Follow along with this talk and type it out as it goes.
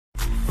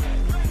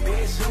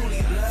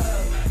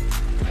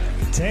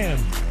Damn.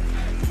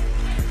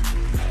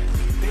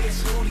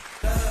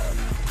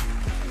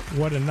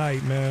 What a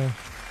night, man.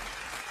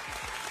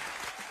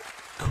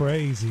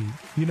 Crazy.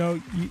 You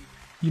know,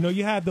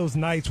 you have those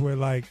nights where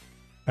like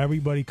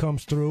everybody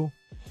comes through,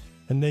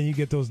 and then you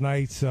get those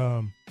nights,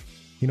 the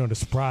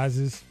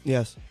surprises.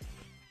 Yes.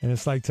 And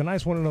it's like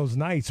tonight's one of those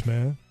nights,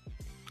 man.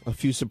 A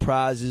few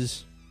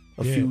surprises,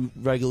 a few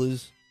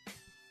regulars,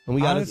 and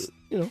we got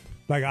to,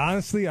 Like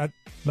honestly,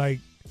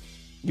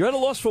 you're at a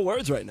loss for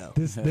words right now.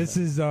 This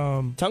is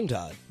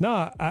tongue-tied.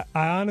 No, I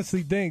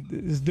honestly think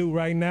this dude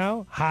right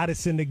now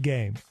hottest in the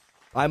game.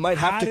 I might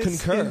have to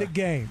concur. In the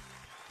game.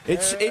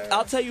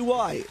 I'll tell you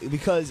why.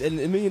 Because and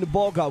me and the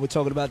ball guy were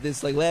talking about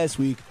this like last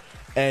week,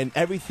 and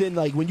everything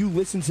like when you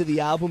listen to the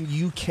album,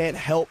 you can't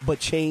help but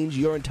change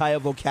your entire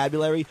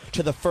vocabulary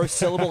to the first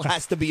syllable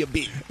has to be a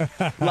B.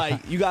 Like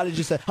you got to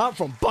just say, "I'm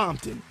from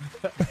Bompton."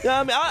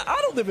 I mean, I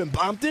don't live in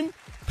Bompton.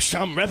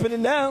 I'm repping it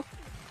now.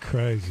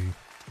 Crazy.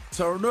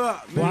 Turn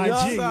up, man.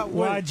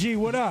 YG,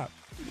 what up?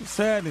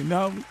 Saturday,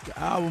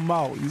 album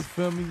out. You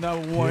feel me?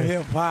 Number one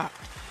hip hop.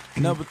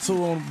 Number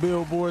 2 on the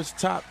Billboard's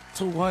top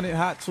 200,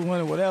 hot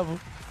 200, whatever.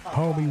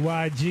 Homie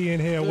YG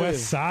in here,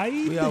 West Side.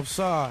 We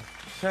outside.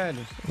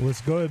 Saturday. What's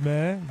good,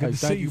 man? Good to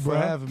see you, bro.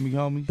 Thank you for having me,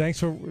 homie.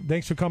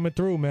 Thanks for coming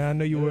through, man. I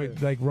know you were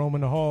like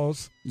roaming the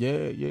halls.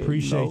 Yeah.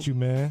 Appreciate you,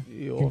 man.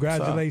 Yeah,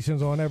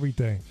 congratulations on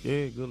everything.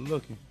 Yeah, good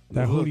looking.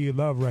 That Who Do You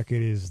Love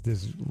record is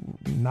this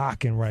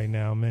knocking right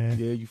now, man.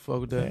 Yeah, you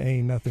fuck with that? There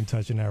ain't nothing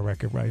touching that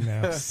record right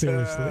now.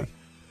 Seriously.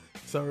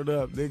 Turn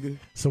up, nigga.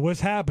 So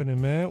what's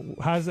happening, man?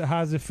 How's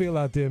it feel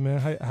out there,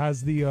 man?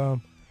 How's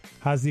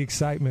the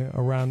excitement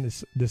around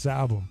this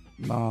album?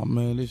 Nah,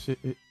 man,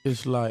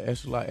 it's like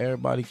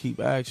everybody keep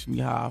asking me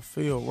how I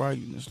feel, right?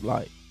 And it's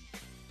like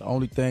the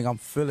only thing I'm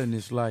feeling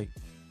is like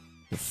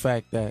the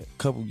fact that a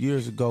couple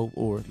years ago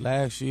or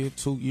last year,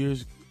 2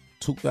 years,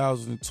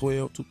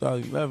 2012,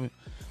 2011,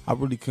 I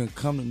really couldn't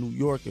come to New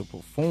York and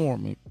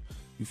perform. And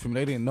you feel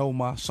me? They didn't know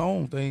my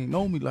song. They didn't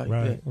know me like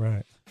that.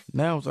 Right.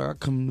 Now it's like I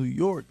come to New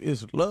York,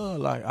 it's love.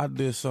 Like I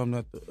did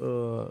something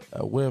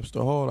at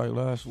Webster Hall like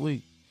last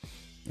week,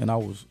 and I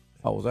was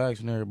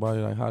asking everybody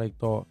like how they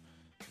thought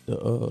the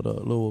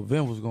little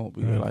event was gonna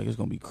be. Like it's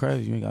gonna be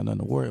crazy. You ain't got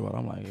nothing to worry about.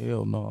 I'm like,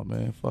 hell no,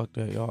 man, fuck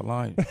that, y'all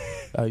lying.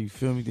 You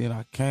feel me? Then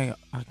I came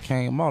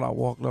out. I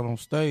walked out on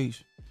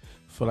stage,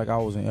 feel like I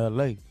was in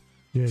L.A.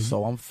 Yeah.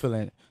 So I'm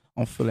feeling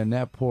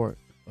that part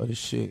of the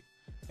shit,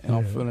 and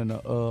I'm feeling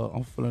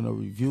the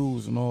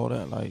reviews and all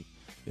that. Like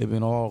it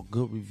been all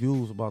good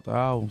reviews about the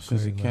album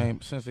since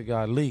it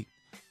got leaked.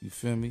 You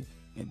feel me?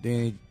 And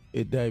then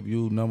it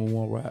debuted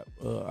 #1 rap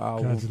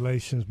album.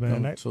 Congratulations,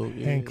 man.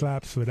 Hand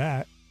claps for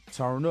that.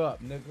 Turn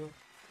up, nigga.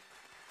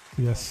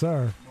 Yes,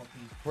 sir.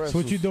 So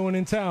what you doing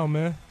in town,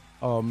 man?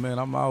 Oh man,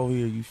 I'm out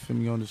here. You feel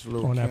me on this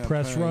little on that campaign.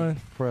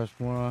 press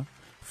run.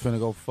 Finna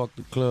go fuck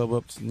the club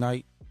up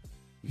tonight.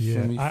 You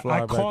feel me?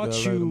 I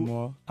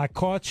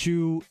caught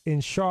you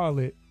in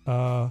Charlotte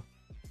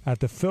at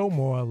the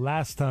Fillmore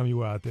last time you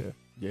were out there.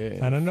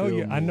 Yeah, and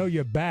I know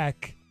you're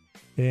back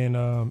in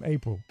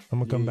April. I'm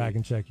gonna come back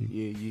and check you.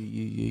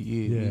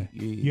 Yeah.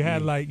 You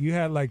had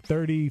like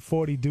 30,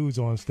 40 dudes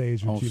on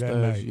stage with you that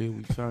night. Yeah,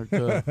 we turned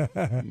up.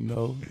 You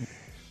know,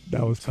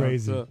 that was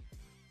crazy. Up.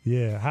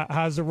 Yeah,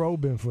 how's the road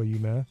been for you,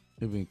 man?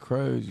 It been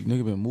crazy.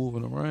 Nigga been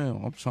moving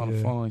around. I'm trying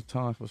to find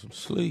time for some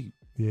sleep.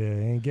 Yeah,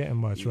 ain't getting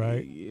much,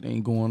 right? It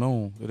ain't going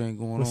on.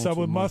 What's up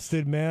with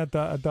Mustard, man?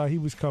 I thought he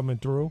was coming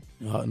through.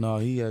 No,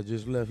 he had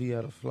just left. He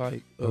had a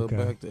flight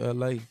back to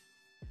L.A.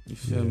 You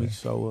feel me?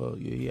 So,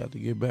 he had to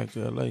get back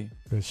to L.A.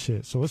 Good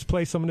shit. So let's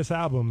play some of this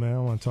album, man. I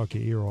want to talk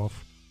your ear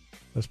off.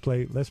 Let's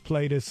play this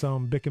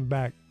Bick and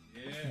Back.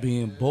 Yeah.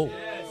 Being bold.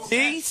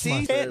 See,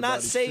 you can't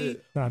not say.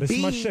 Nah, this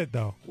is my shit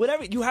though.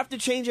 Whatever, you have to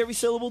change every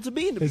syllable to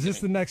be in the Is this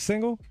the next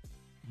single?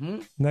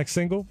 Next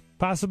single,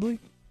 possibly?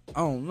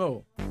 I don't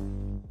know.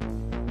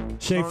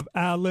 Shade from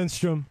Al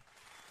Lindstrom.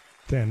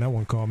 Damn, that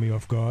one caught me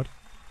off guard.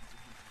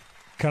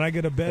 Can I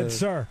get a bed,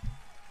 sir?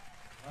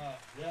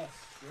 Yes.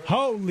 Sure.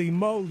 Holy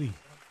moly.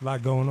 A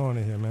lot going on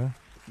in here, man.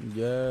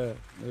 Yeah.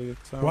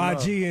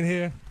 YG in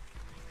here.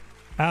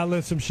 Al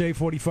Lindstrom, Shade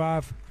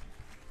 45.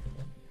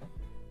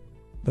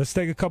 Let's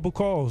take a couple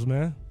calls,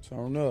 man.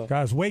 Turn up.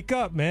 Guys, wake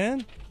up,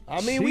 man. I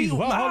mean,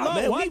 what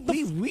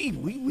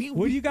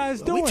are you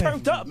guys doing? We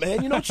turned up,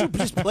 man. You know what you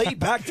just played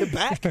back to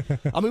back?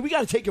 I mean, we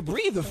got to take a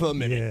breather for a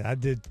minute. Yeah, I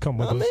did come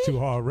with those 2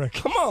 hard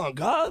records. Come on,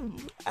 God.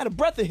 I had a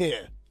breath in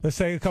here. Let's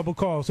take a couple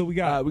calls. So we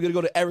got? We're going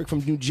to go to Eric from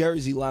New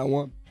Jersey, line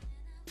 1.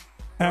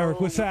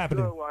 Eric, what's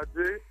happening? Good,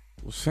 YG.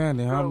 What's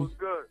happening, homie? What's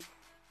good?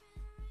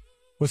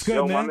 What's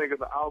good, man? My nigga,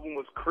 the album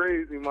was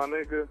crazy, my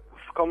nigga.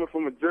 Coming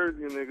from a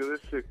Jersey nigga,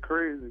 this shit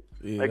crazy.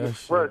 Yeah, like it's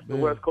fresh. The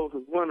West Coast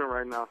is winning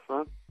right now,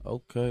 son.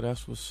 Okay,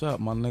 that's what's up,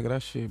 my nigga.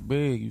 That shit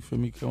big. You feel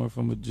me? Coming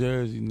from a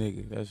Jersey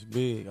nigga, that's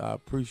big. I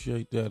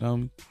appreciate that,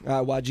 homie.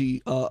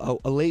 YG,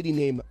 a lady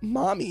named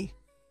Mommy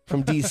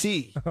from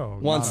D.C.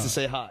 wants to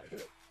say hi.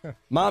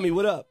 Mommy,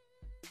 what up?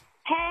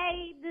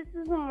 Hey, this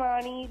is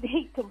Imani.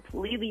 They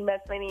completely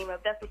messed my name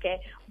up. That's okay.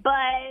 But,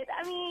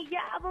 I mean,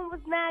 your album was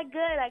mad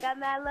good. I got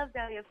mad love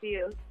down here for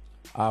you.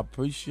 I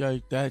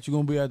appreciate that. You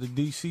gonna be at the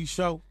DC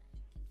show?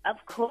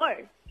 Of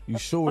course. You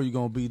sure you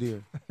gonna be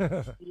there?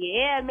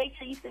 Yeah, make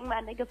sure you sing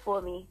my nigga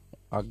for me.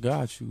 I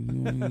got you.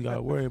 You ain't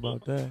gotta worry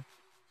about that.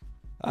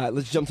 All right,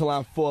 let's jump to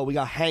line 4. We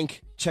got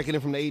Hank checking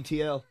in from the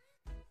ATL.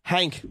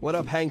 Hank, what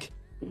up, Hank?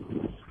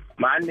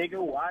 My nigga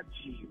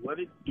YG, what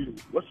it do?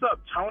 What's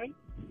up, Tony?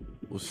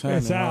 What's happening?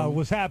 It's Al. homie?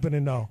 What's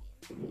happening though?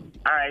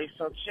 All right,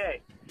 so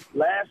check.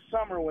 Last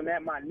summer when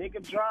that My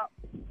Nigga dropped,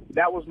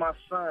 that was my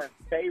son's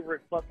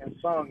favorite fucking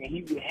song, and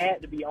he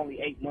had to be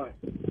only 8 months.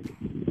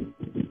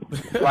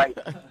 Like,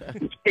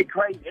 it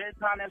crazy. Every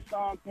time that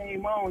song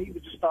came on, he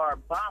would just start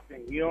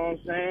bopping. You know what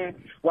I'm saying?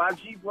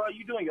 YG, bro,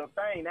 you doing your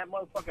thing. That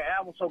motherfucking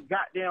album so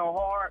goddamn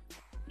hard.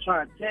 I'm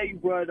trying to tell you,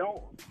 bro,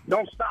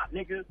 don't stop,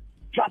 nigga.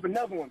 Drop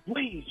another one,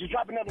 please. Just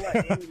drop another one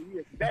at the end of the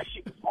year. That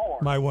shit was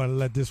hard. Might want to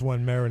let this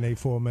one marinate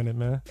for a minute,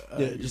 man.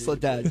 Yeah, just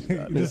let that.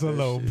 Just a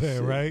little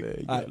bit,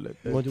 right? All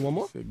right, want to do one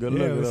more? Good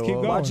Yeah, luck. let's keep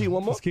going. YG,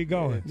 one more? Let's keep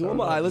going. Do one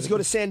more. All right, let's go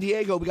to San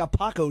Diego. We got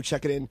Paco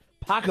checking in.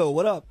 Paco,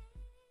 what up?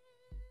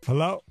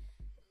 Hello?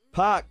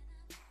 Pac.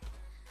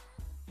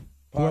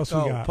 Who else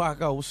we got?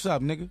 Paco, what's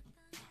up, nigga?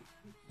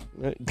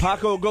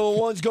 Paco going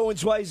once, going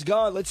twice,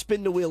 gone. Let's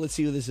spin the wheel. Let's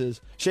see who this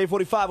is. Shade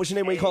 45, what's your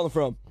name? Where you calling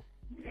from?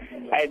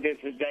 Hey, this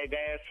is Day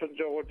Dash from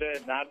Georgia,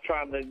 and I'm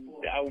trying to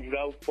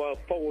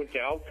forward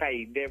you.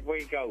 Okay, there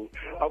we go.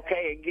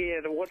 Okay,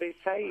 again, what they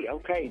say?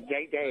 Okay,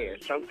 Day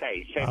Dash.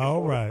 Okay,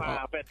 All right.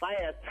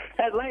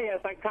 At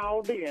last, I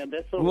called in.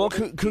 That's Well,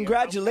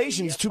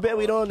 congratulations. Too bad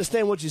we don't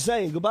understand what you're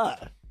saying.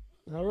 Goodbye.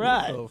 All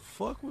right. What the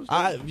fuck was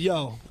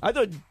that? I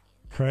thought.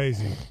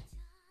 Crazy.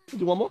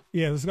 Do one more?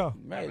 Yeah, let's go.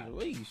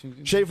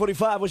 Shade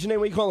 45, what's your name?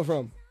 Where you calling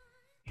from?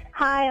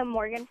 Hi, I'm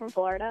Morgan from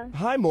Florida.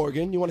 Hi,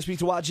 Morgan. You want to speak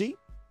to YG?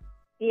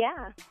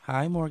 Yeah.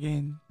 Hi,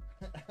 Morgan.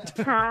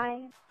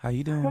 Hi. How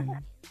you doing?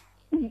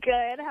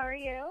 Good. How are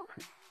you?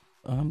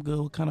 I'm good.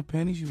 What kind of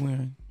panties you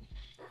wearing?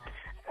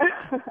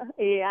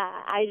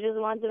 Yeah, I just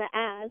wanted to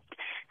ask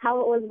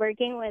how it was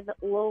working with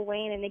Lil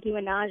Wayne and Nicki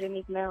Minaj and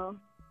Meek Mill.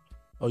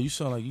 Oh, you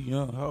sound like you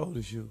young. How old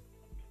is you?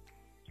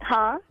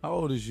 Huh? How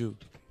old is you?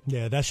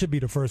 Yeah, that should be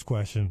the first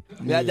question.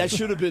 That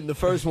should have been the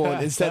first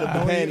one instead of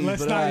the panties.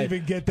 Let's but not all right.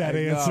 even get that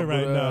answer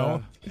right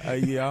now.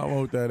 Yeah, I don't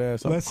want that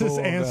answer. Let's just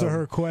answer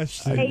her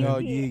question.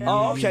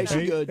 Oh, okay,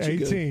 she good.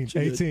 18,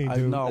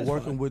 dude. No,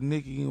 working with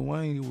Nicki and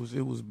Wayne,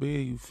 it was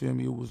big. You feel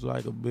me? It was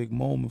like a big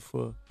moment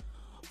for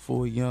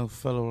a young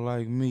fellow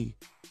like me.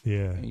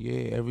 Yeah. And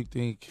yeah,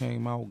 everything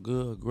came out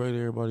good. Great.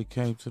 Everybody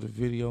came to the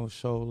video and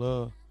showed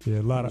love. Yeah,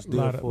 a lot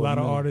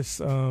of artists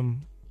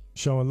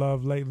showing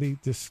love lately,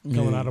 just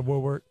coming out of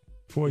woodwork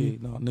for you.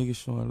 No, niggas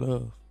showing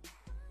love.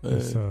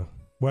 It's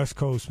West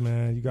Coast,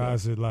 man. You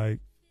guys are like,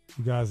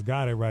 you guys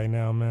got it right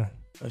now, man.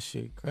 That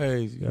shit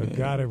crazy. You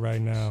got it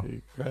right now.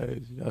 Shit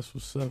crazy. That's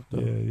what's up, though.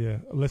 Yeah.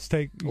 Let's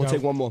take. We'll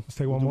take one more. Let's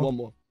take one more. One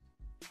more.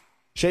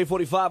 Shade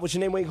 45, what's your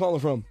name? Where you calling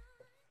from?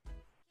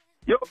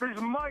 Yo, this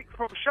is Mike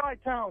from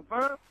Chi-Town,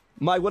 man.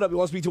 Mike, what up? You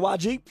want to speak to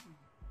YG?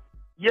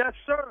 Yes,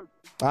 sir.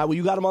 All right, well,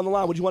 you got him on the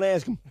line. What do you want to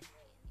ask him?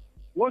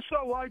 What's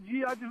up,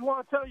 YG? I just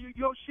want to tell you,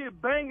 your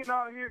shit banging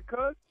out here,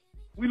 cuz.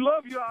 We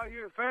love you out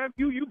here, fam.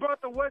 You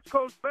brought the West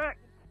Coast back.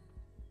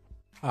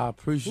 I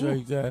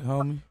appreciate that,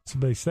 homie. It's a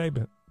big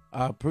statement.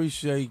 I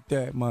appreciate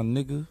that, my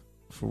nigga.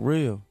 For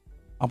real.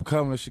 I'm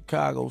coming to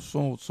Chicago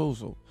soon, too,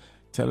 so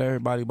tell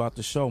everybody about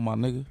the show, my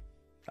nigga.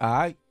 All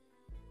right?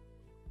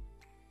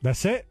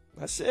 That's it?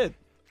 That's it.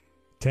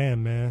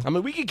 Damn, man. I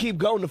mean, we can keep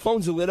going. The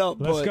phones are lit up.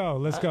 Let's go.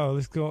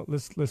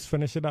 Let's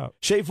finish it up.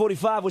 Shade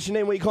 45, what's your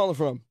name? Where you calling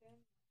from?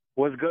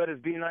 What's good?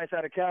 It's Be Nice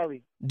out of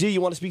Cali. D,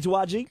 you want to speak to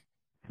YG?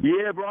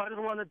 Yeah, bro, I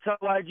just wanted to tell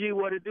YG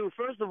what to do.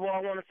 First of all,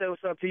 I want to say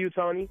what's up to you,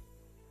 Tony.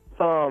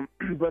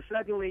 But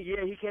secondly,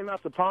 yeah, he came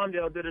out to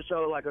Palmdale, did a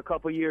show like a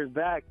couple years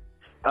back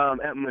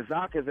at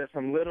Mazaka's at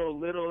some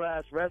little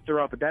ass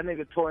restaurant, but that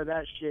nigga tore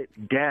that shit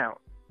down.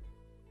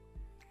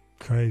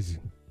 Crazy.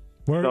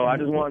 So I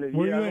just wanted.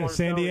 Were yeah, you in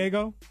San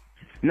Diego?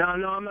 No,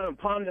 I'm in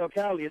Palmdale,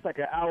 Cali. It's like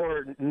an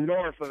hour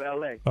north of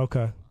LA.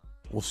 Okay.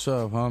 What's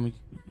up, homie?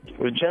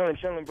 We're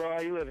chilling, bro.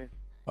 How you living?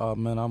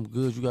 Man, I'm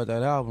good. You got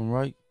that album,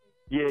 right?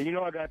 Yeah, you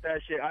know I got that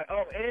shit.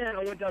 And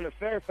I went down to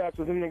Fairfax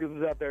with them niggas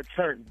was out there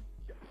turned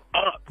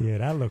up. Yeah,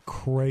 that looked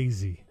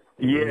crazy.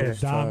 Yeah.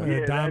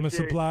 The Diamond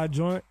Supply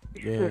joint?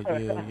 Yeah.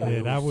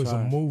 That was a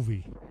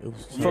movie.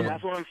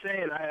 That's what I'm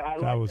saying. I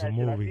like that was that a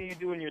shit. movie. I see you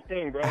doing your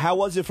thing, bro. How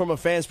was it from a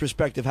fan's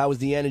perspective? How was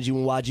the energy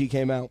when YG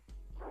came out?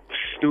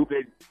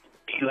 Stupid.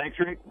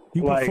 Electric.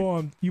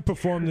 You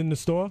performed in the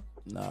store?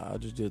 Nah, I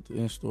just did the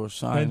in-store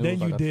sign. And then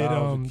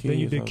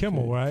you did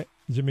Kimmel, right?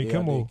 Jimmy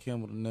Kimmel. I did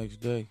Kimmel the next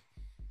day.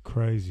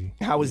 Crazy.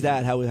 How was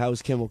that? How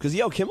was Kimmel? Because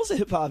Kimmel's a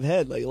hip hop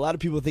head. Like a lot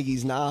of people think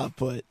he's not,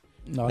 but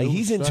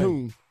he's in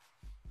tune.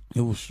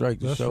 It was straight.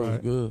 The show was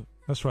good.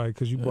 That's right,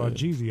 because you brought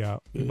Jeezy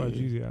out. Brought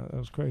Jeezy out. That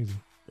was crazy.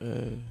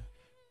 Yeah.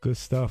 Good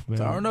stuff, man.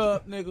 Turn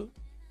up, nigga.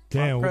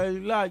 Damn. Crazy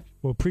like.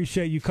 Well,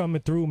 appreciate you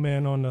coming through,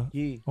 man, on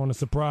the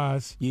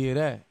surprise. Yeah,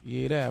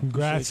 that.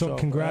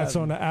 Congrats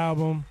on the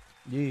album.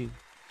 Yeah.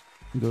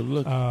 Good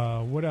look.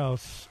 What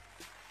else?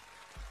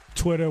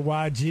 Twitter,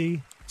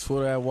 YG.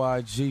 Twitter at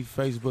YG,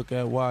 Facebook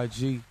at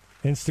YG.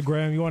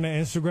 Instagram, you on the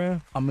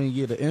Instagram? I mean,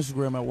 yeah, the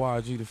Instagram at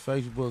YG, the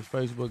Facebook,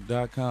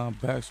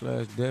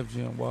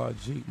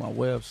 facebook.com/DefJamYG. My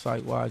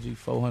website,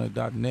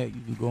 YG400.net.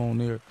 You can go on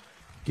there,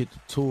 get the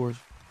tours,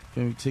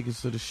 get me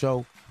tickets to the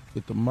show,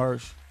 get the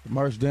merch. The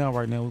merch down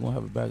right now. We're going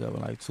to have it back up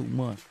in like 2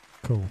 months.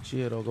 Cool.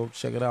 Yeah, though, go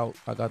check it out.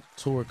 I got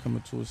the tour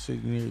coming to a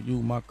city near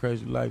you. My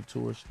Krazy Life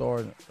tour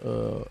starting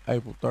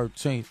April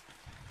 13th.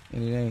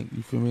 And it ain't,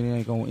 you feel me, it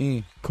ain't going to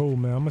end. Cool,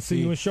 man. I'm going to see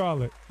you in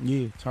Charlotte.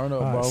 Yeah, turn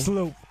up, All right, bro.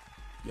 salute.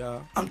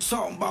 Yeah. I'm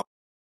talking about